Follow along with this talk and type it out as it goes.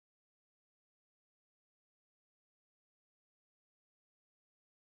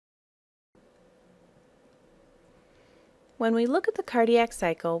When we look at the cardiac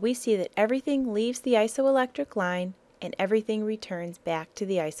cycle, we see that everything leaves the isoelectric line and everything returns back to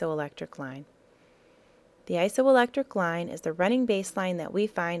the isoelectric line. The isoelectric line is the running baseline that we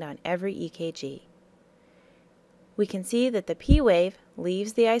find on every EKG. We can see that the P wave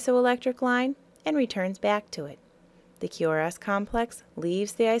leaves the isoelectric line and returns back to it. The QRS complex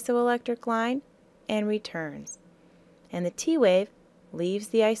leaves the isoelectric line and returns. And the T wave leaves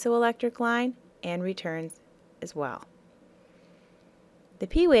the isoelectric line and returns as well. The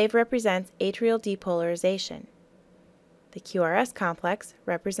P wave represents atrial depolarization. The QRS complex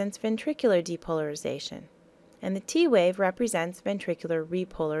represents ventricular depolarization, and the T wave represents ventricular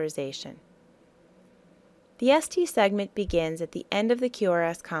repolarization. The ST segment begins at the end of the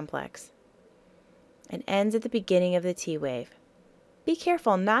QRS complex and ends at the beginning of the T wave. Be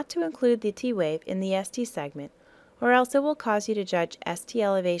careful not to include the T wave in the ST segment, or else it will cause you to judge ST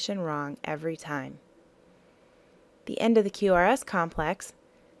elevation wrong every time. The end of the QRS complex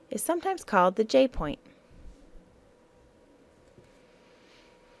is sometimes called the J point.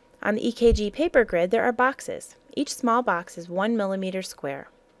 On the EKG paper grid, there are boxes. Each small box is 1 millimeter square.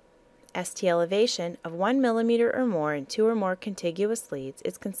 ST elevation of 1 millimeter or more in 2 or more contiguous leads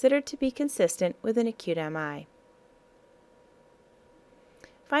is considered to be consistent with an acute MI.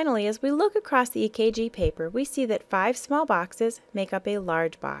 Finally, as we look across the EKG paper, we see that 5 small boxes make up a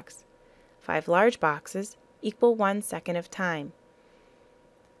large box. 5 large boxes equal 1 second of time.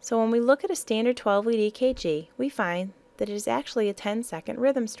 So when we look at a standard 12-lead EKG, we find that it is actually a 10-second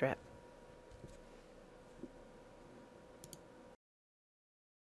rhythm strip.